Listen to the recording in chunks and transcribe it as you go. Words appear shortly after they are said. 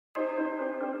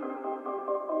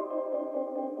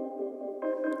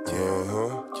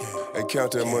Yeah. Hey,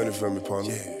 count that money for me,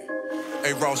 partner. Yeah.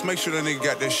 Hey, Ross, make sure that nigga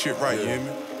got that shit right, you hear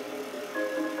me?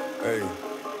 Hey,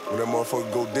 when that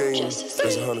motherfucker go ding,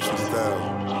 that's 150,000.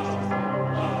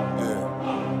 Yeah.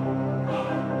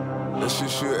 That shit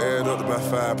should add up to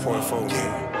about 5.4.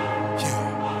 Yeah.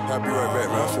 I'll be right back,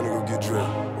 man. I'm finna go get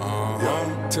dressed.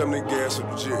 Yeah. Tell me to gas up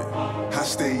the jet. I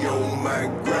stay on my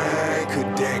grind,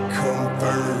 could that come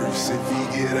first? If he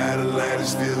get out of line,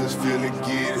 his feelings finna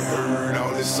get hurt.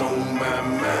 All this on my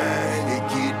mind, it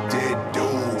get that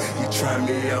dough. You try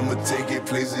me, I'ma take it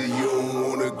places you don't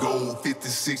wanna go. 50,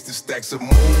 60 stacks of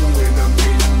more when I'm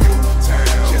in your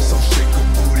town. Just some shake a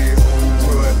booty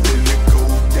hole, run, then it go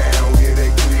down. Yeah,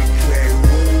 that click, clack,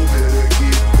 roll, better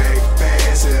get back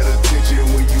fast. At attention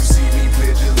when you see me,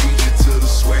 pledge allegiance to the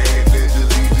swag. Pledge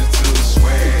allegiance to the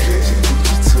swag. Pledge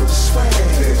allegiance to the swag.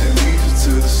 Pledge allegiance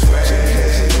to the swag. Pledge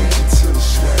allegiance to the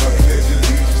swag. Pledge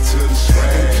allegiance to the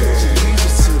swag. Pledge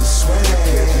allegiance to the swag.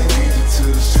 Pledge allegiance to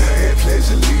the swag. Pledge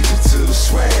allegiance to the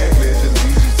swag. Pledge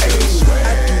allegiance to the swag. I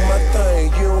do my thing,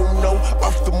 you don't know.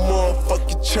 Off the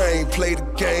motherfucking chain, play the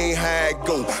game how it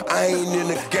go. I ain't in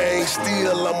the game,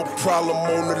 still I'm a problem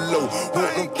on the low.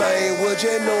 Want them thing, well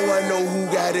you know who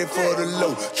got it for the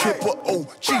low. Triple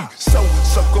OG, so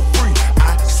sucker free.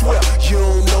 I swear, you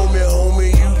don't know me,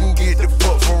 homie. You can get the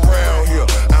fuck from around here.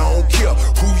 I don't care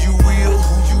who you will,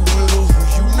 who you will, or who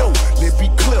you know. Let's be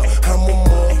clear, I'm a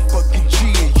motherfucking G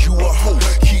and you a hoe.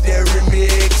 Keep that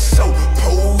remix so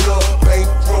pulled up,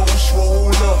 bankroll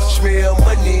swole up. Smell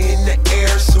money in the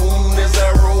air soon as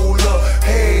I roll up.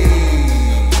 Hey,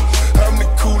 I'm the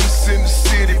coolest in the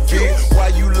city, bitch. Why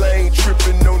you lame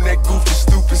tripping on that goofy,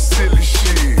 stupid, silly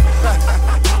shit?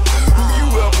 Who you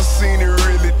ever seen it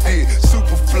really did?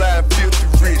 Super fly, filthy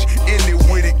rich, in it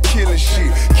with it, killing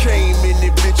shit. Came in the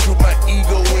bitch with my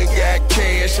ego and got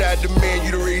cash. I demand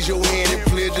you to raise your hand and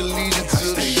pledge allegiance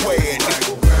to the swag.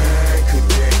 Could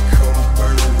that come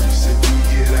first? If we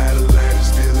get out of line, his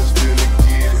feelings finna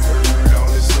get hurt. All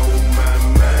this on my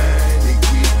mind, it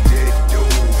get that dough.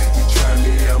 You try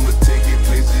me, I'ma take it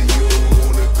places you don't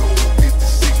wanna go. 50,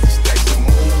 60 stacks of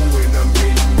more when I'm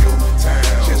in your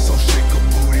town. Just some shake a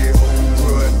booty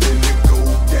hole, run, then it go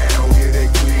down. Yeah, that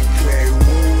click, clack,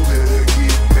 roll, better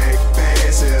get back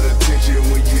fast. At attention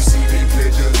when you see me,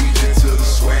 pledge allegiance to the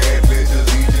swag. Pledge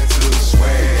allegiance to the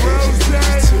swag. Pledge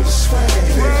allegiance to the swag.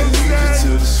 Pledge allegiance to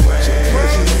the swag.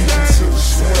 Pledge allegiance to the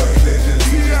swag. Pledge allegiance to the swag. Pledge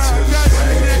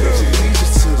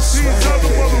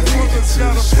allegiance to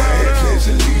the swag. Pledge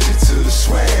allegiance to the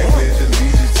swag. Pledge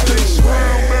allegiance to the swag.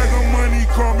 Brown bag of money,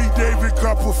 call me David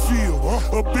Copperfield.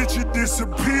 A bitch you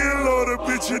disappear, Lord, a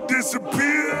bitch you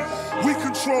disappear. We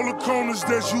control the corners,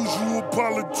 that's usual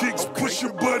politics. Push a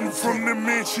button from the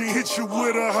mansion, hit you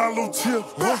with a hollow tip.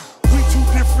 We two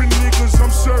different niggas,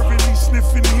 I'm serving these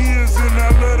sniffing ears. And I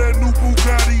love that new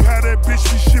Bugatti, how that bitch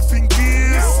be shifting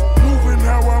gears. Moving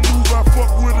how I move, I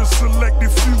fuck with a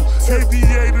selected few.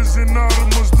 Aviators and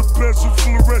Audemars, the best of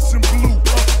fluorescent blue.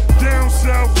 Down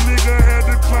south, nigga, had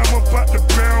to climb up out the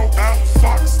barrel.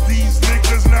 Outfox these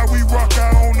niggas, now we rock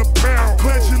out on the barrel.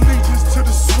 Pledge allegiance to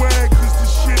the swag, cause the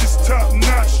shit is top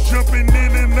notch. Jumping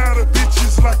in and out of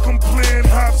bitches like I'm playing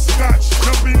hopscotch.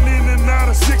 Jumping in and out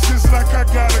of sixes like I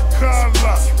got a car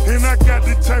lot. And I got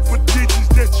the type of digits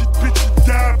that your bitch would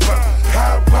die by.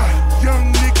 How about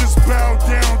young niggas bow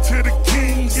down to the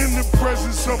kings? In the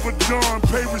presence of a dawn,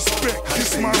 pay respect,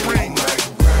 kiss my ring.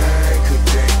 Could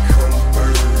that come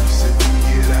first? If we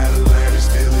get out of line, his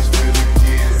feelings finna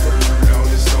get hurt. All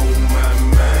this on my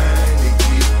mind, it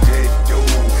get that dough.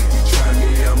 You try me,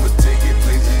 I'ma take it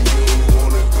places you don't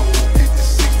wanna go. 50,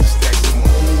 60 stacks of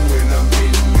more when I'm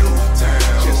in your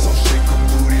town. Just some shake a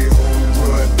booty hole,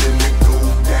 run, then it go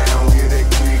down. Yeah, that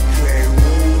click, clack,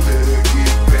 roll, better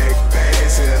get back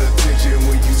fast. At attention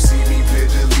when you see me,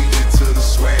 pledge allegiance to the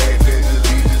swag. Pledge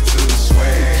allegiance to the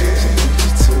swag. Pledge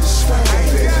allegiance to the swag.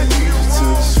 Pledge allegiance to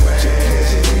the swag.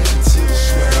 Pledge allegiance to the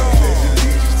swag.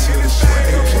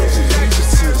 Pledge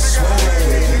allegiance to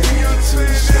the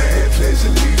swag. Pledge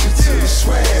allegiance to the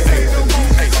swag. Pledge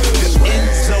allegiance to the swag.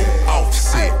 Enzo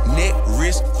offset, net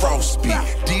risk frostbite.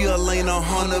 Deal ain't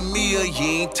 100 mil,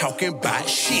 you ain't talking about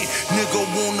shit. Nigga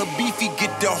wanna beefy,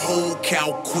 get the whole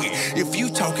cow quick. If you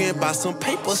talking about some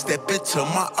paper, step into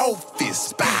my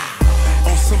office. Bye.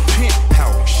 On some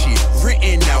penthouse shit,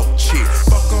 written out chicks.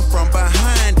 Fuck 'em from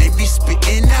behind, they be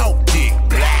spitting out dick.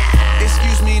 Blah.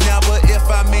 Excuse me now, but if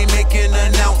I may make an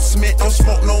announcement, don't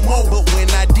smoke no more. But when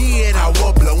I did, I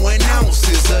was blowing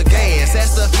ounces of gas.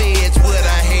 That's the feds what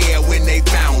I had when they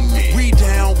found me. We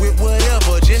down with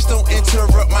whatever, just don't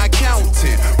interrupt my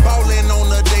counting. Ballin'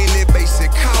 on a daily basis,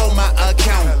 call my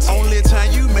accountant. Only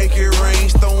time you make it rain,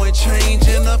 throwing change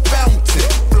in a fountain.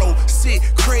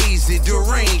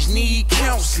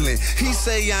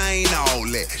 say I ain't all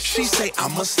that. She say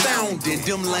I'm astounding.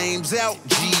 Them lames out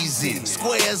G'sin',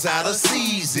 squares out of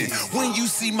season. When you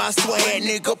see my swag,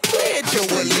 nigga, pledge your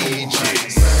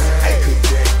allegiance.